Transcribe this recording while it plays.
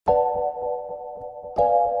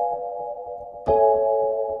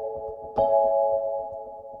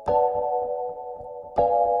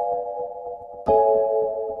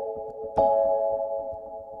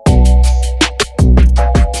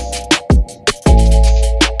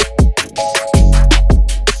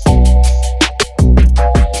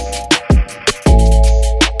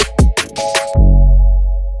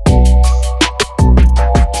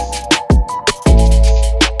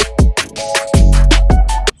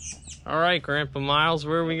All right, Grandpa Miles,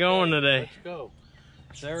 where are we going today? Let's go.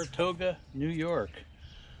 Saratoga, New York.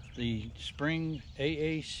 The Spring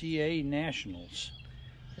AACA Nationals.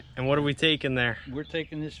 And what are we taking there? We're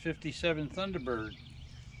taking this 57 Thunderbird.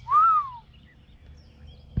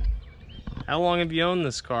 How long have you owned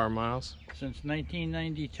this car, Miles? Since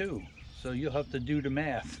 1992. So you'll have to do the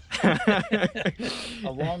math.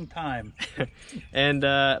 A long time. And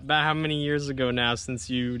about how many years ago now since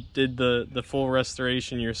you did the full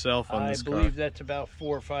restoration yourself on this car? I believe that's about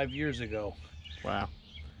 4 or 5 years ago. Wow.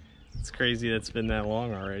 It's crazy that's been that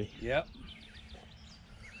long already. Yep.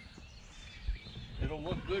 It'll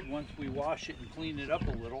look good once we wash it and clean it up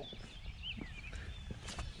a little.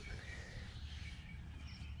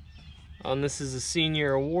 Oh, and this is a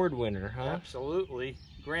senior award winner, huh? Absolutely.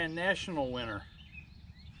 Grand National winner.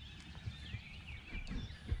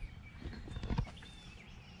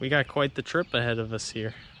 We got quite the trip ahead of us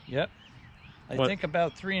here. Yep. I think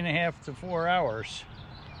about 3.5 to 4 hours.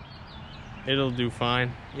 It'll do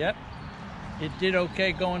fine. Yep. It did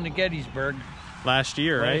okay going to Gettysburg. Last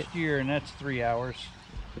year, right? Last year, and that's 3 hours.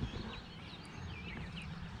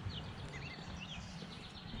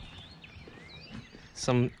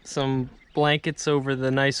 Some blankets over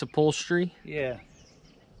the nice upholstery. Yeah.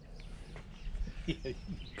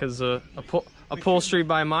 Because upholstery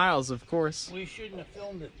by Miles, of course. We shouldn't have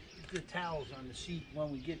filmed the towels on the seat.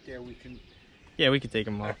 When we get there, we can... Yeah, we could take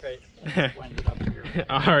them off. Okay. Wind it up here.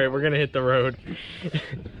 All right, we're going to hit the road.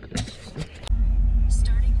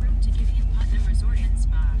 Starting route to Gideon Putnam Resort and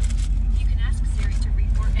Spa. You can ask Siri to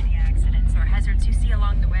report any accidents or hazards you see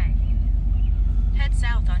along the way. Head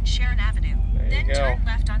south on Sharon Avenue. Then turn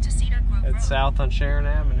left onto Cedar Grove Road. Head south on Sharon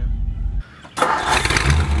Avenue.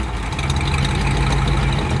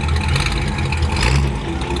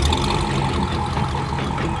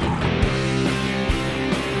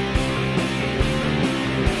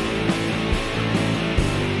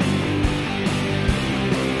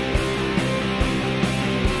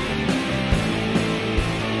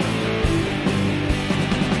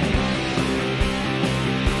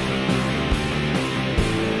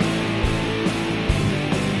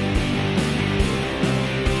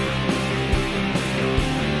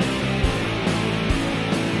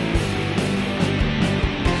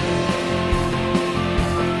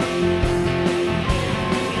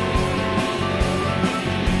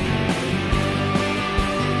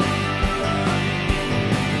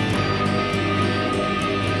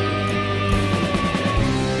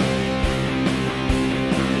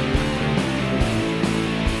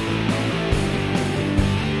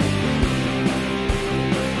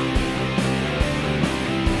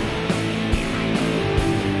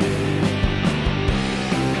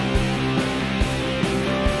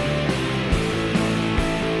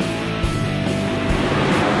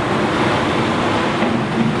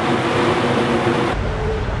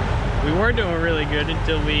 We're doing really good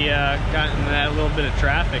until we got into that little bit of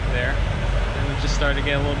traffic there, and it just started to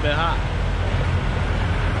get a little bit hot.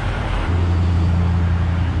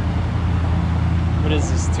 What is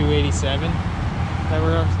this, 287? That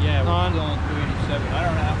we're on? Yeah, we're still on 287. I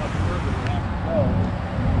don't know how much further we have to go.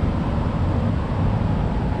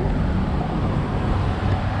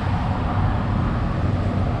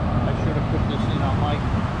 I should have put this in on my...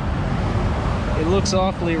 It looks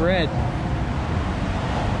awfully red.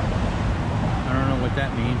 I don't know what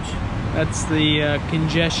that means. That's the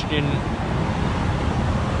congestion.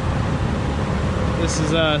 This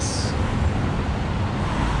is us.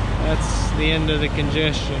 That's the end of the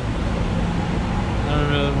congestion. I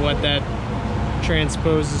don't know what that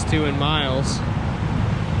transposes to in miles.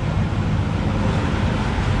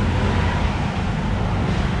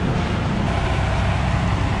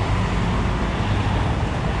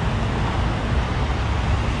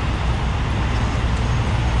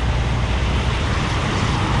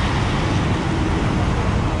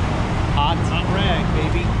 Hot rag,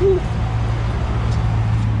 baby. Woo.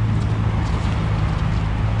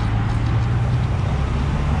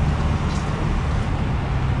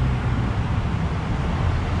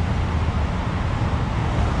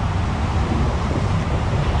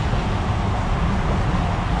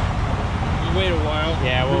 You wait a while.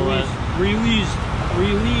 Yeah, we'll relieve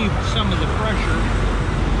some of the pressure,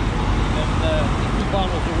 and the 2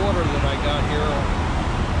 bottles of water that I got here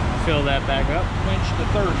will fill that back up. quench the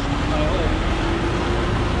thirst, I hope.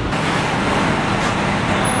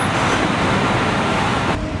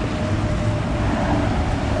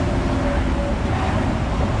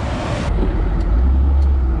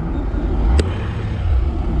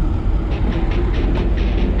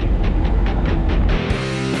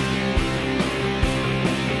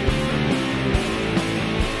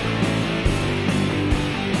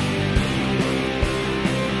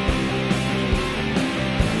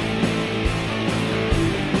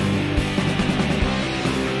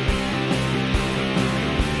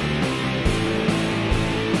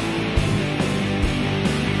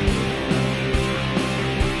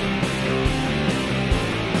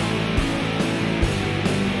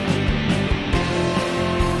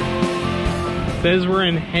 Says we're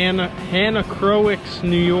in Hanacroix,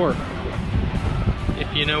 New York.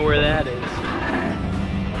 If you know where that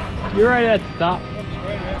is. You're right at the top.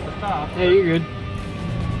 Right at the top. Yeah, you're good.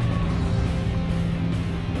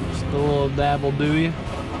 Just a little dabble, do you?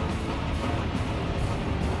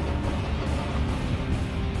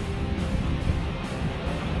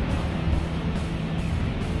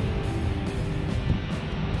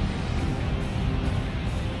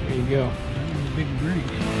 There you go. Big drink.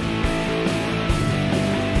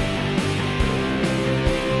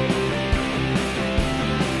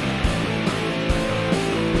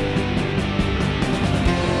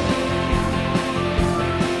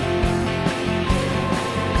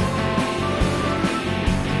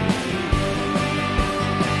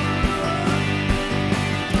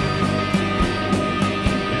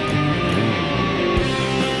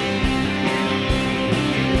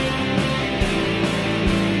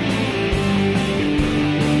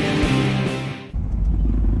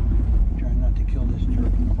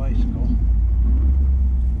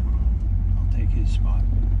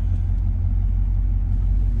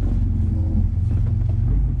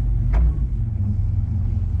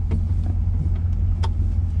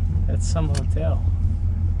 Some hotel.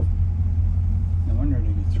 No wonder they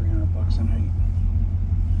get $300 a night.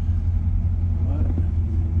 What?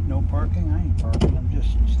 No parking? I ain't parking. I'm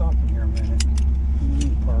just stopping here a minute. I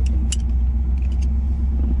need parking.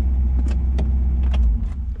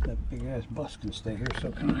 That big ass bus can stay here,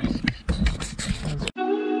 so can I.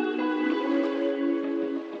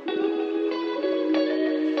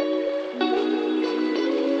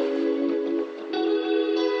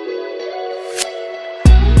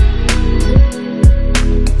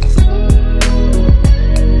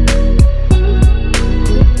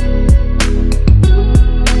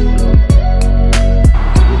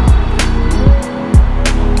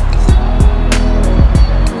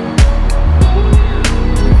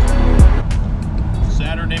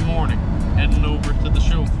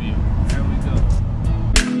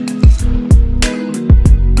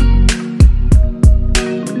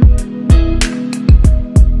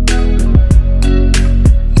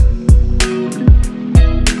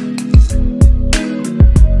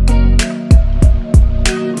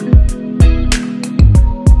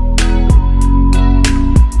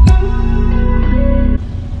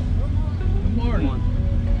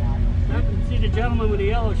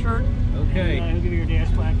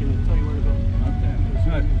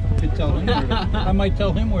 I might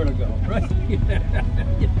tell him where to go, right?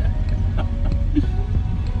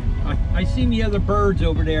 I seen the other birds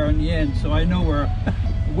over there on the end, so I know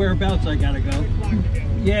whereabouts I gotta go.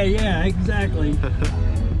 Yeah, exactly.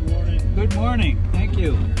 Good morning. Good morning. Thank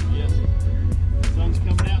you. Yes. The sun's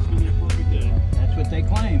coming out, it's gonna be a perfect day. That's what they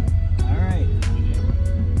claim. All right.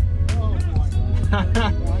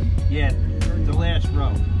 Yeah, the last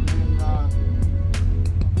row.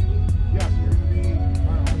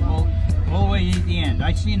 All the way at the end.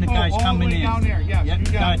 I seen the guys coming in. Down there, yes. Yep, You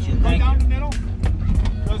got gotcha. Go Thank down you. the middle.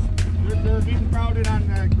 Just, they're getting crowded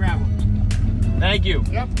on gravel. Thank you.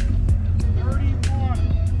 Yep. 31.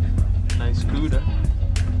 Nice Gouda.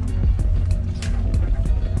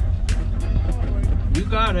 You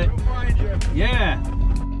got it. We'll find you. Yeah.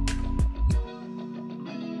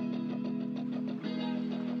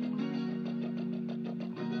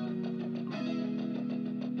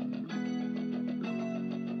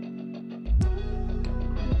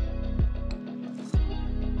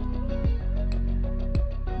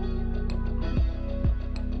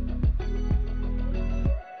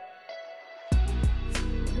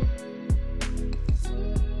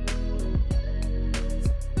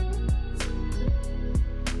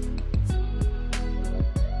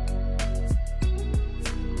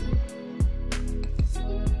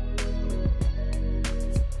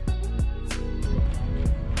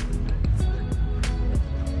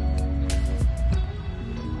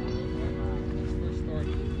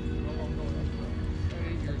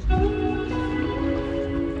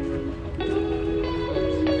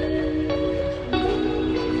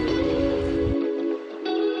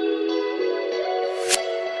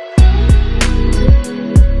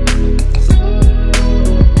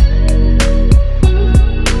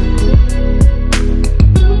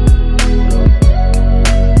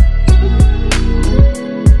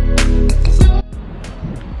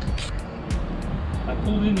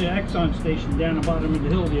 Station down the bottom of the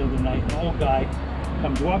hill the other night. An old guy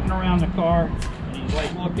comes walking around the car and he's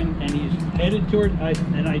like looking and he's headed toward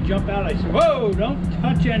and I jump out. I said, "Whoa, don't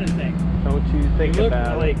touch anything." Don't you think He looked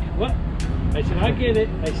about like, it. "What?" I said, "I get it."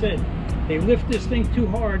 I said, "They lift this thing too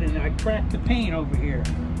hard and I cracked the paint over here."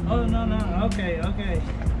 "Oh, no, okay."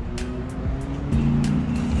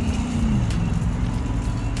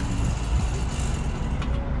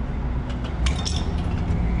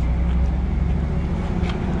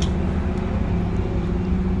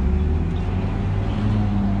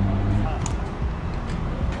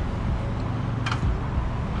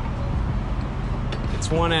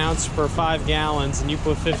 1 ounce per 5 gallons, and you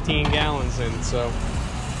put 15 gallons in, so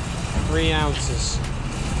 3 ounces.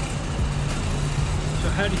 So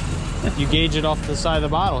how do You gauge it off the side of the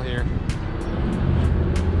bottle here.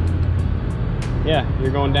 Yeah,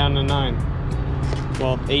 you're going down to 9.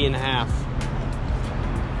 Well, 8.5.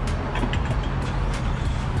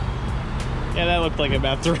 Yeah, that looked like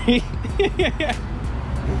about 3.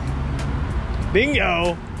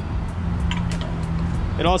 Bingo!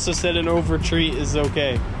 It also said an over-treat is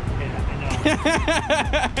okay. Yeah, I know.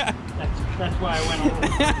 that's why I went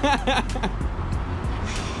over.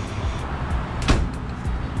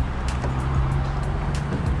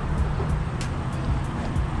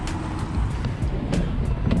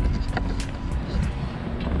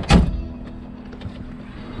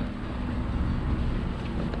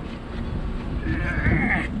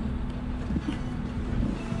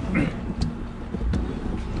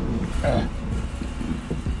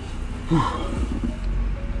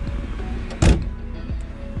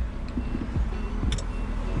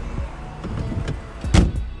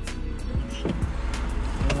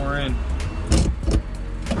 We're in.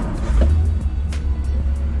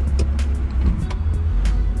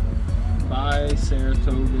 By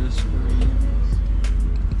Saratoga Springs.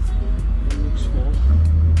 It looks full.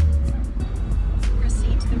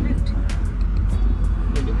 Proceed to the route.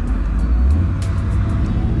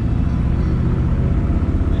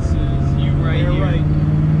 This is you right You're here. right.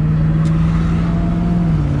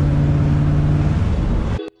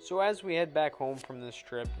 So as we head back home from this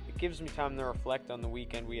trip, it gives me time to reflect on the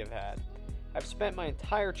weekend we have had. I've spent my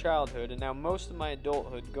entire childhood and now most of my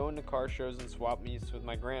adulthood going to car shows and swap meets with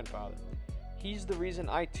my grandfather. He's the reason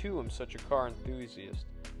I too am such a car enthusiast.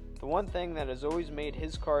 The one thing that has always made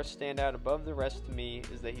his cars stand out above the rest to me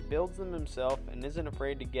is that he builds them himself and isn't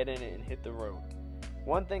afraid to get in it and hit the road.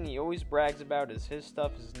 One thing he always brags about is his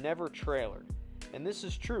stuff is never trailered. And this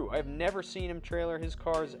is true, I've never seen him trailer his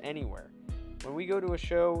cars anywhere. When we go to a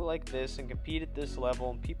show like this and compete at this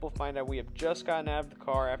level and people find out we have just gotten out of the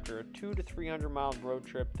car after a 200 to 300 mile road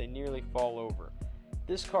trip, they nearly fall over.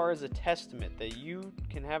 This car is a testament that you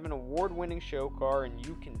can have an award-winning show car and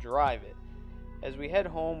you can drive it. As we head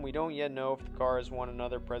home, we don't yet know if the car has won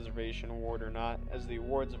another preservation award or not, as the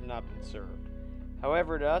awards have not been served.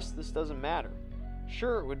 However, to us, this doesn't matter.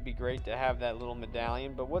 Sure, it would be great to have that little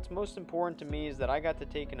medallion, but what's most important to me is that I got to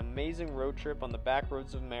take an amazing road trip on the back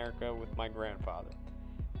roads of America with my grandfather.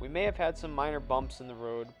 We may have had some minor bumps in the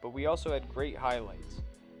road, but we also had great highlights.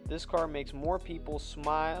 This car makes more people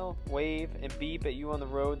smile, wave, and beep at you on the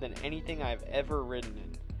road than anything I've ever ridden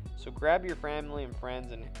in. So grab your family and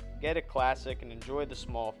friends and get a classic and enjoy the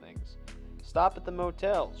small things. Stop at the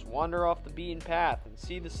motels, wander off the beaten path, and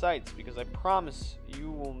see the sights, because I promise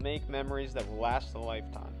you will make memories that will last a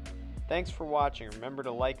lifetime. Thanks for watching. Remember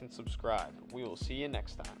to like and subscribe. We will see you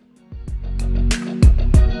next time.